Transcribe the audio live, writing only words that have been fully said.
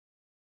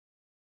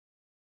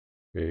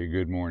Hey,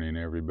 good morning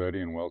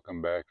everybody and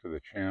welcome back to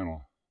the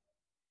channel.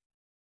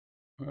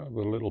 Well,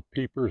 the little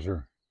peepers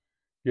are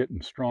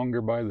getting stronger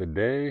by the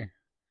day.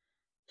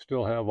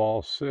 Still have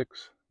all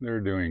six. They're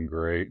doing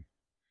great.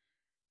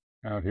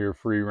 Out here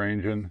free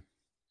ranging,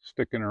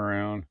 sticking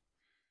around,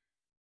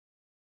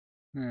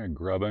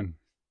 grubbing.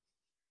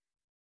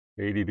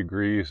 80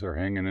 degrees, they're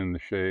hanging in the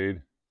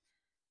shade.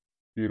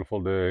 Beautiful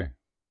day.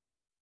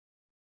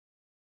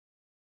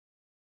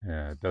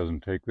 Yeah, it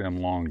doesn't take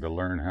them long to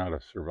learn how to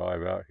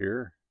survive out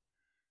here.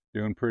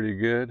 Doing pretty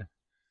good.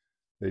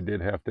 They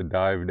did have to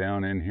dive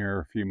down in here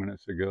a few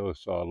minutes ago.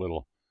 Saw a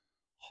little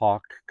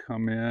hawk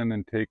come in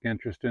and take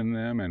interest in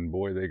them, and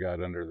boy, they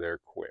got under there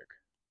quick.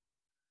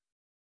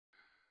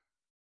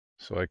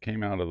 So I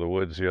came out of the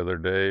woods the other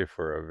day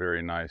for a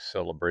very nice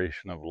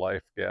celebration of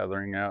life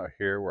gathering out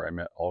here, where I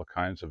met all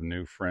kinds of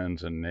new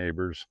friends and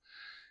neighbors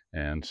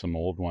and some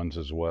old ones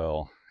as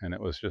well, and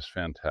it was just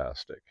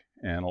fantastic.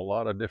 And a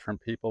lot of different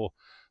people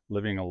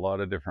living a lot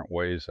of different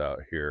ways out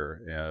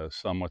here,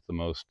 some with the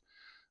most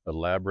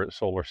elaborate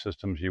solar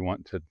systems you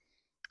want to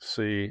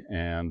see,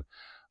 and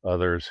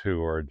others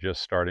who are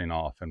just starting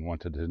off and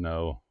wanted to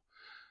know,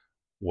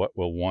 what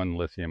will one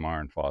lithium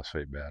iron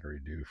phosphate battery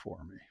do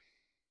for me?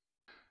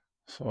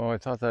 So I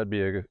thought that'd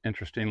be an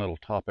interesting little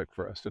topic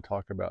for us to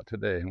talk about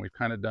today. And we've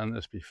kind of done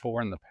this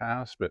before in the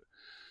past, but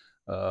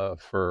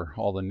for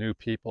all the new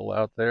people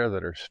out there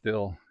that are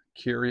still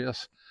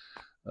curious,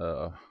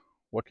 uh,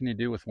 what can you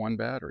do with one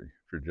battery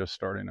if you're just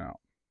starting out?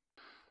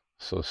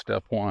 So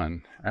step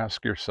one,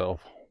 ask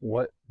yourself,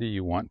 what do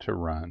you want to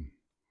run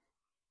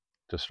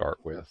to start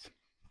with?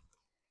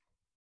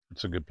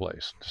 It's a good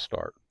place to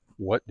start.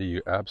 What do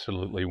you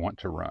absolutely want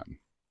to run?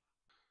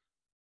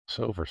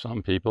 So for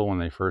some people, when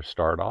they first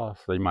start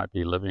off, they might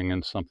be living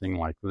in something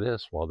like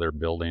this while they're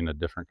building a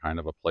different kind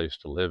of a place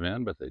to live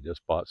in, but they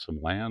just bought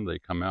some land. They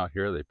come out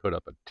here, they put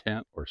up a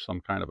tent or some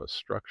kind of a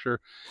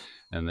structure,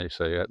 and they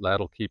say,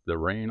 that'll keep the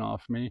rain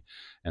off me,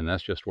 and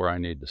that's just where I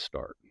need to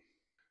start.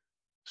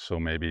 So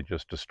maybe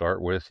just to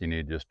start with, you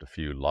need just a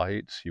few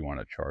lights. You want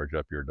to charge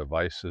up your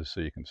devices so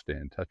you can stay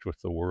in touch with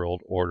the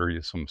world, order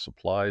you some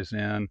supplies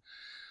in,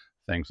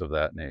 things of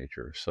that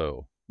nature.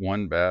 So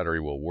one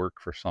battery will work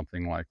for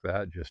something like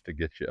that, just to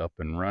get you up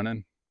and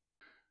running.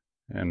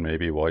 And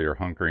maybe while you're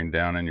hunkering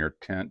down in your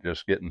tent,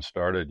 just getting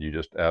started, you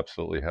just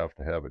absolutely have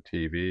to have a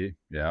TV.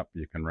 Yep,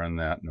 you can run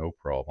that, no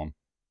problem.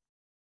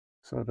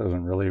 So it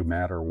doesn't really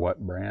matter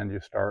what brand you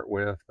start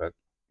with, but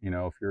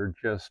if you're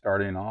just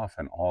starting off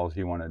and all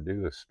you want to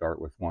do is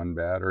start with one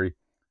battery,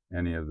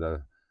 any of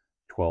the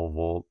 12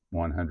 volt,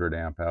 100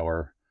 amp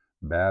hour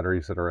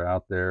batteries that are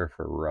out there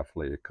for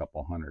roughly a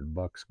couple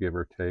 $100, give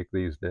or take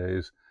these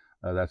days,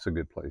 that's a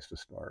good place to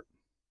start.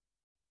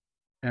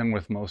 And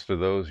with most of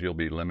those, you'll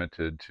be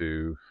limited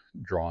to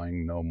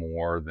drawing no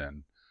more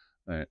than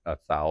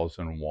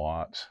 1,000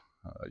 watts,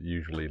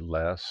 usually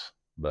less,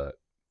 but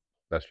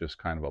that's just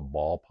kind of a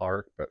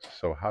ballpark. But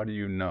so how do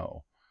you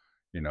know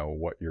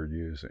what you're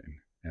using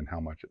and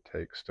how much it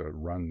takes to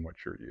run what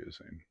you're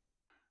using?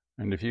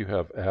 And if you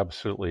have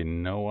absolutely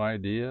no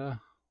idea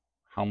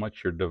how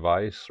much your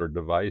device or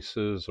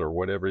devices or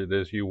whatever it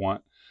is you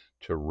want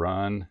to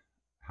run,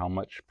 how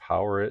much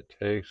power it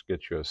takes,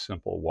 get you a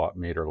simple watt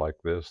meter like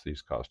this.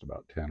 These cost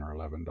about $10 or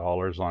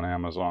 $11 on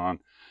Amazon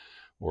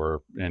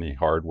or any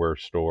hardware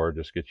store.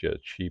 Just get you a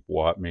cheap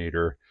watt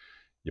meter.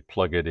 You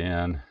plug it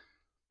in,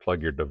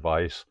 plug your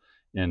device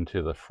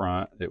into the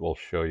front. It will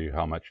show you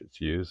how much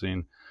it's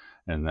using,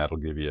 and that'll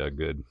give you a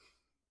good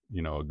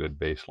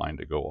baseline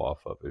to go off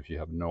of if you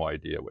have no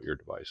idea what your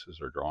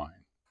devices are drawing.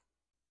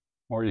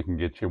 Or you can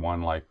get you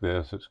one like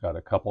this. It's got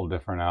a couple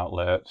different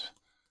outlets.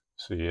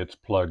 See, it's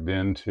plugged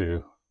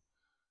into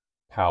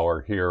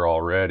power here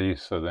already.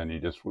 So then you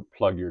just would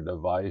plug your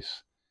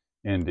device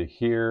into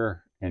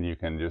here, and you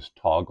can just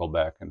toggle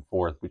back and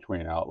forth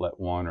between outlet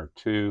 1 or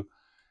 2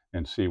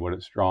 and see what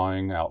it's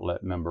drawing.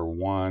 Outlet number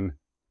 1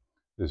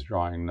 is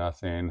drawing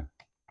nothing.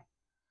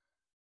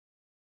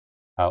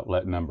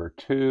 Outlet number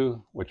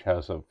 2, which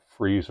has a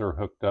freezer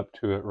hooked up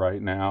to it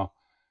right now,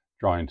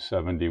 drawing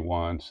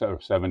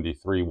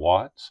 73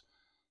 watts.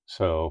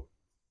 So,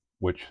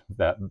 which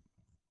that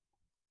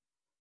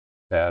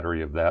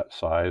battery of that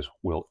size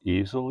will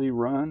easily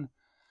run,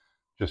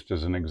 just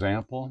as an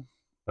example.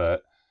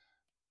 But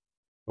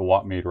the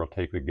watt meter will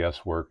take the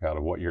guesswork out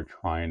of what you're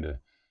trying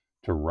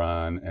to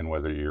run and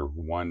whether your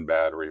one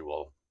battery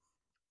will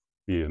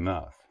be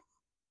enough.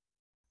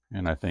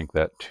 And I think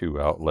that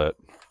 2 outlet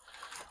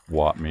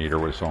watt meter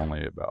was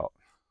only about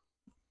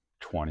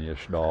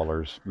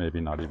 $20-ish,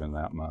 maybe not even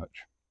that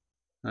much.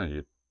 Now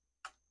you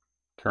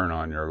turn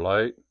on your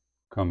light,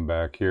 come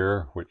back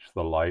here, which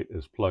the light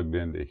is plugged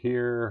into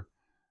here.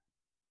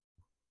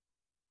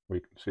 We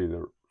can see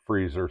the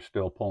freezer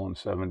still pulling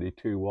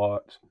 72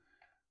 watts.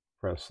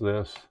 Press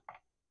this,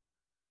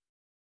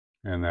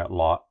 and that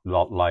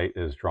light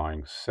is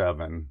drawing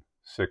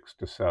 6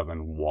 to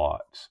 7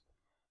 watts.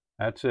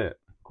 That's it.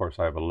 Of course,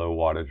 I have a low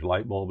wattage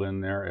light bulb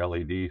in there,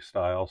 LED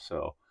style,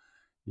 so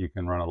you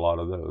can run a lot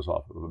of those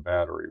off of a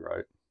battery,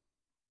 right?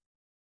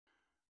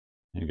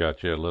 You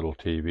got you a little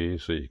TV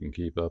so you can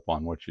keep up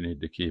on what you need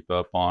to keep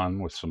up on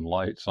with some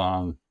lights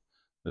on.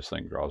 This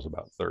thing draws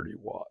about 30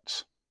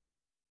 watts.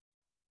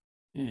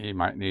 You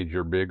might need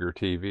your bigger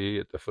TV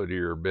at the foot of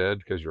your bed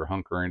because you're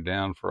hunkering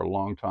down for a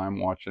long time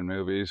watching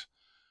movies.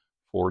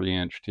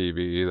 40-inch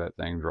TV, that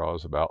thing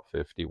draws about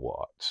 50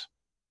 watts.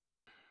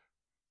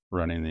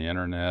 Running the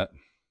internet,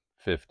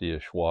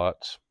 50-ish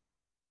watts.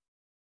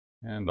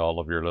 And all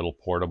of your little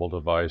portable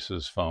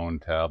devices, phone,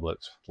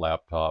 tablets,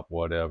 laptop,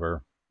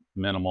 whatever,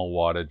 minimal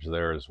wattage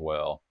there as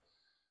well.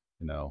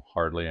 You know,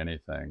 hardly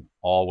anything,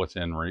 all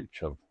within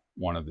reach of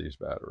one of these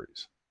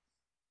batteries.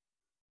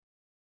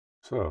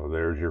 So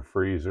there's your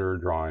freezer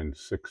drawing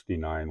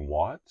 69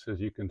 watts.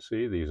 As you can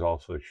see, these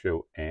also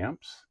show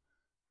amps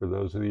for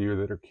those of you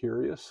that are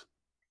curious.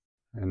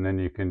 And then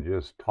you can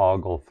just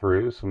toggle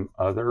through some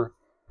other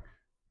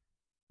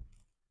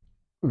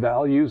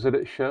values that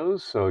it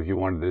shows. So if you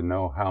wanted to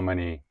know how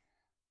many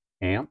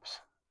amps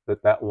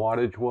that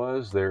wattage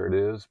was, there it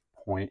is,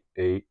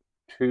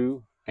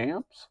 0.82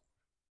 amps.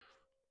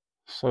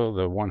 So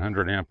the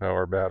 100 amp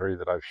hour battery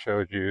that I've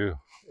showed you,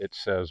 it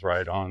says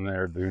right on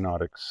there, do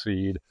not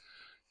exceed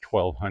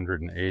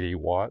 1280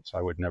 watts.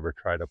 I would never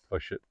try to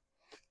push it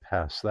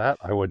past that.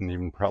 I wouldn't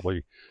even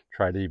probably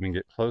try to even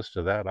get close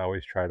to that. I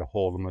always try to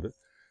hold them at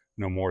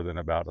no more than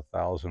about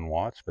 1,000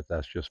 watts, but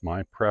that's just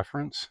my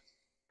preference.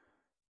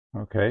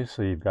 Okay,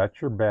 so you've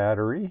got your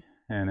battery,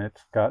 and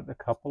it's got a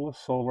couple of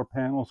solar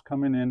panels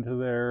coming into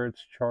there.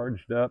 It's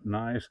charged up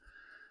nice.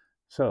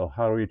 So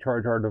how do we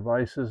charge our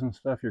devices and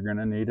stuff? You're going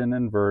to need an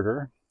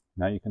inverter.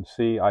 Now you can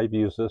see I've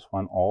used this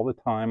one all the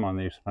time on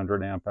these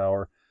 100 amp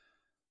hour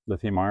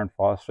lithium iron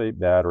phosphate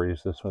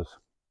batteries. This was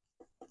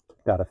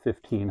got a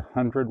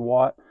 1500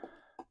 watt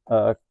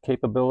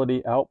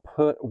capability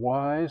output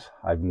wise.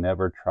 I've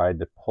never tried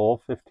to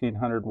pull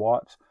 1500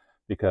 watts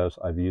because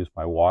I've used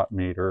my watt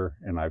meter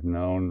and I've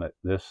known that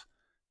this,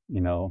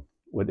 you know,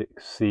 would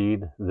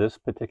exceed this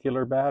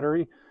particular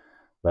battery,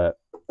 but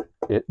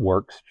it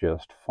works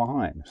just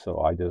fine. So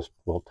I just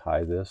will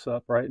tie this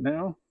up right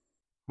now.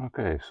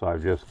 Okay, so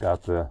I've just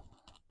got the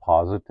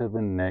positive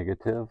and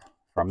negative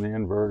from the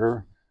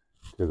inverter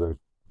to the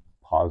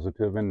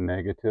positive and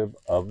negative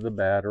of the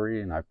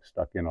battery, and I've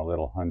stuck in a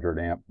little 100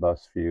 amp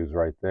bus fuse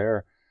right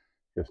there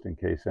just in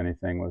case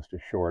anything was to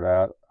short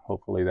out.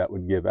 Hopefully that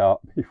would give out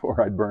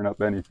before I'd burn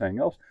up anything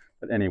else.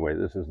 But anyway,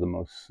 this is the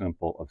most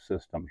simple of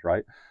systems,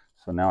 right?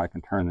 So now I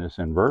can turn this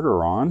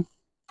inverter on,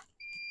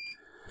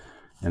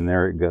 and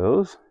there it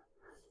goes.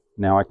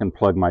 Now I can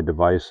plug my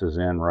devices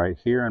in right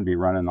here and be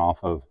running off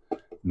of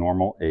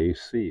normal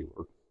AC.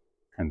 We're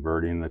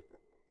converting the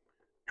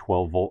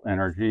 12 volt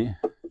energy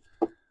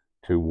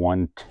to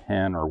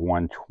 110 or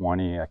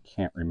 120. I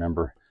can't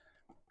remember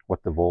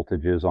what the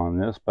voltage is on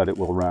this, but it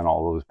will run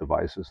all those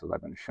devices that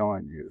I've been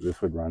showing you.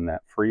 This would run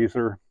that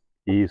freezer,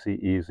 easy,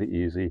 easy,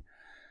 easy.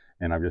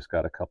 And I've just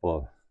got a couple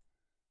of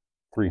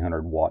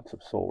 300 watts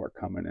of solar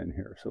coming in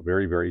here. So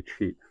very, very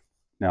cheap.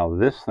 Now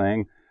this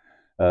thing,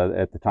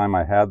 at the time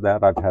I had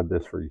that, I've had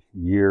this for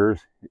years.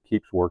 It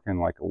keeps working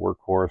like a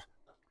workhorse,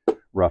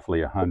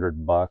 roughly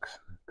 $100,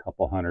 a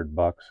couple $100,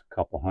 a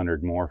couple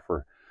hundred more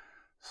for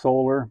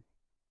solar.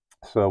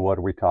 So what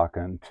are we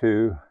talking?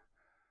 $200,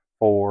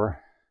 $400,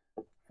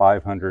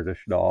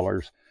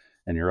 $500-ish,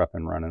 and you're up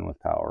and running with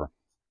power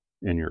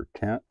in your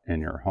tent,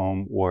 in your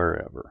home,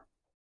 wherever.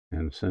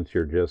 And since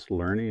you're just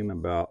learning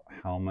about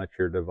how much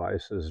your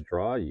devices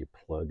draw, you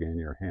plug in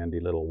your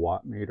handy little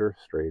watt meter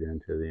straight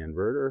into the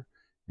inverter,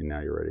 and now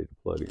you're ready to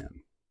plug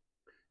in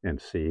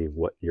and see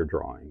what you're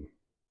drawing.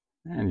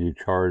 And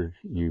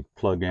you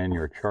plug in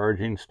your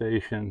charging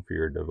station for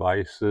your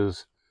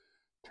devices,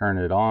 turn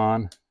it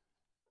on,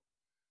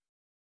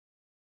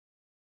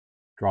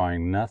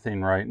 drawing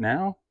nothing right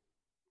now,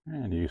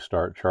 and you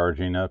start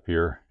charging up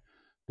your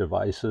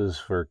devices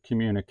for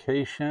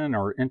communication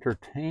or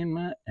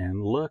entertainment,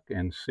 and look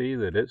and see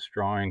that it's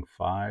drawing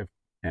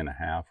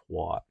 5.5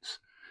 watts.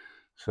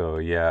 So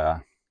yeah,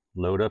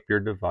 load up your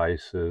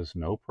devices,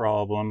 no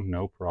problem,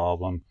 no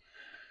problem,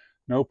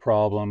 no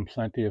problem,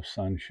 plenty of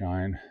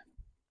sunshine.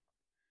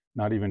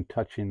 Not even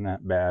touching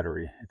that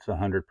battery. It's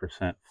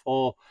 100%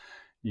 full.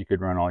 You could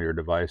run all your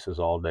devices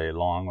all day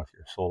long with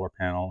your solar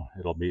panel.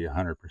 It'll be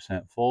 100%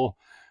 full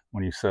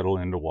when you settle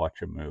in to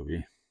watch a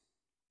movie.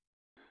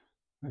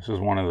 This is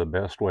one of the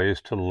best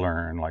ways to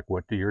learn, like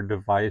what do your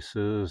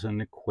devices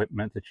and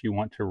equipment that you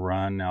want to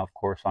run. Now, of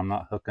course, I'm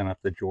not hooking up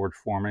the George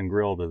Foreman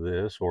grill to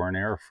this or an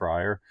air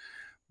fryer,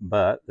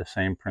 but the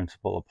same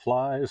principle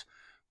applies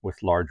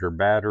with larger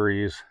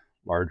batteries,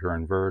 larger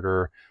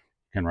inverter.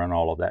 You can run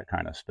all of that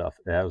kind of stuff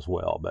as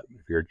well. But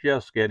if you're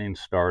just getting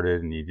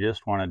started and you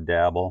just want to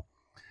dabble,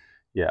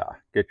 yeah,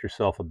 get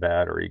yourself a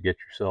battery, get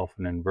yourself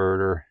an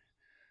inverter,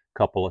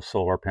 couple of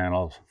solar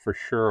panels, for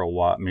sure a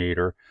watt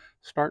meter.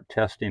 Start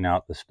testing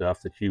out the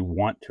stuff that you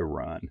want to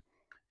run.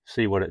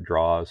 See what it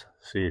draws,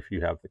 see if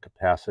you have the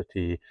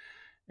capacity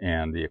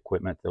and the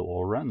equipment that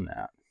will run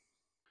that.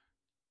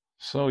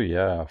 So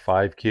yeah,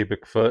 5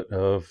 cubic foot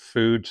of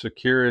food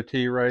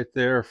security right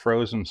there,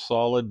 frozen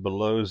solid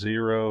below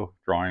zero,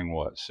 drawing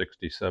what,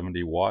 60,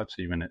 70 watts,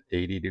 even at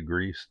 80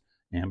 degrees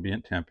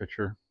ambient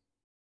temperature.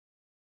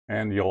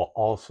 And you'll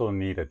also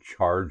need a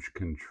charge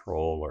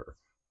controller.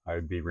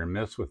 I'd be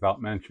remiss without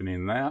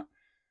mentioning that.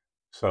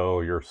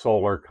 So your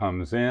solar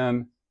comes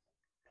in,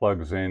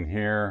 plugs in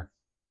here.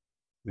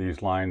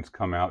 These lines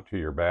come out to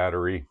your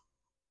battery.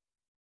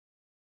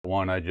 The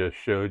one I just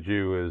showed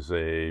you is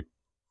a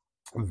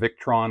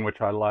Victron, which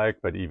I like,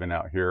 but even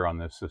out here on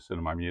this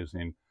system I'm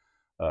using,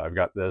 I've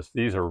got this.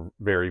 These are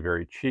very,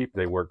 very cheap.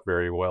 They work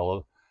very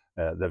well.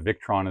 The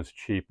Victron is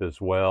cheap as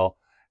well,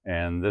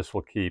 and this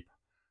will keep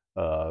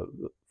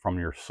from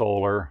your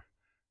solar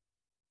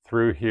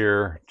through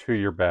here to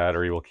your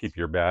battery, will keep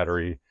your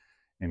battery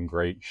in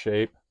great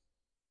shape.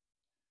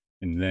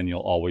 And then you'll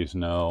always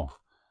know,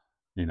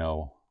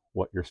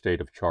 what your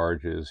state of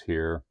charge is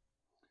here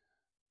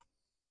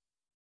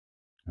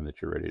and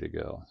that you're ready to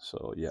go.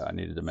 So yeah, I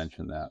needed to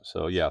mention that.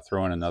 So yeah,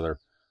 throw in another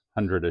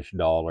 $100-ish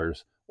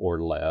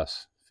or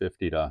less, $50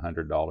 to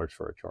 $100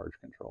 for a charge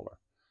controller.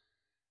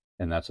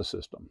 And that's a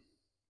system.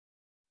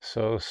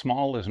 So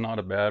small is not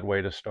a bad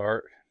way to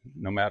start.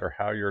 No matter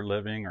how you're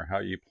living or how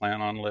you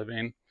plan on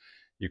living,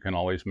 you can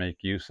always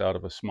make use out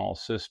of a small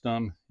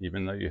system,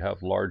 even though you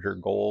have larger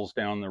goals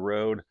down the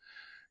road.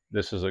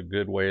 This is a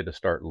good way to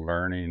start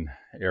learning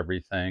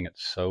everything.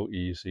 It's so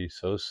easy,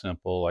 so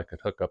simple. I could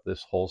hook up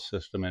this whole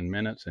system in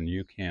minutes, and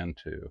you can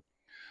too.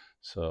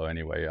 So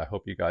anyway, I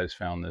hope you guys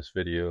found this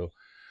video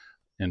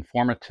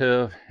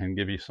informative and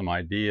give you some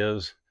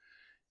ideas.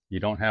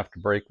 You don't have to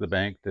break the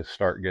bank to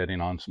start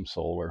getting on some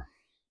solar.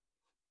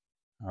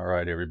 All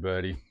right,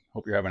 everybody.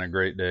 Hope you're having a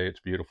great day. It's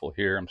beautiful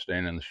here. I'm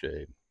staying in the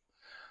shade.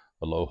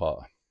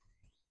 Aloha.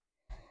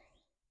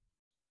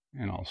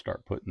 And I'll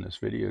start putting this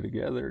video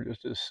together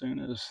just as soon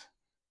as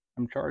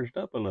I'm charged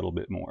up a little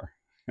bit more.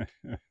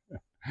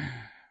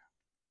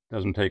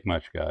 Doesn't take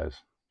much, guys.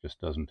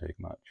 Just doesn't take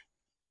much.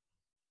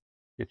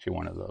 Get you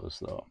one of those,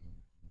 though.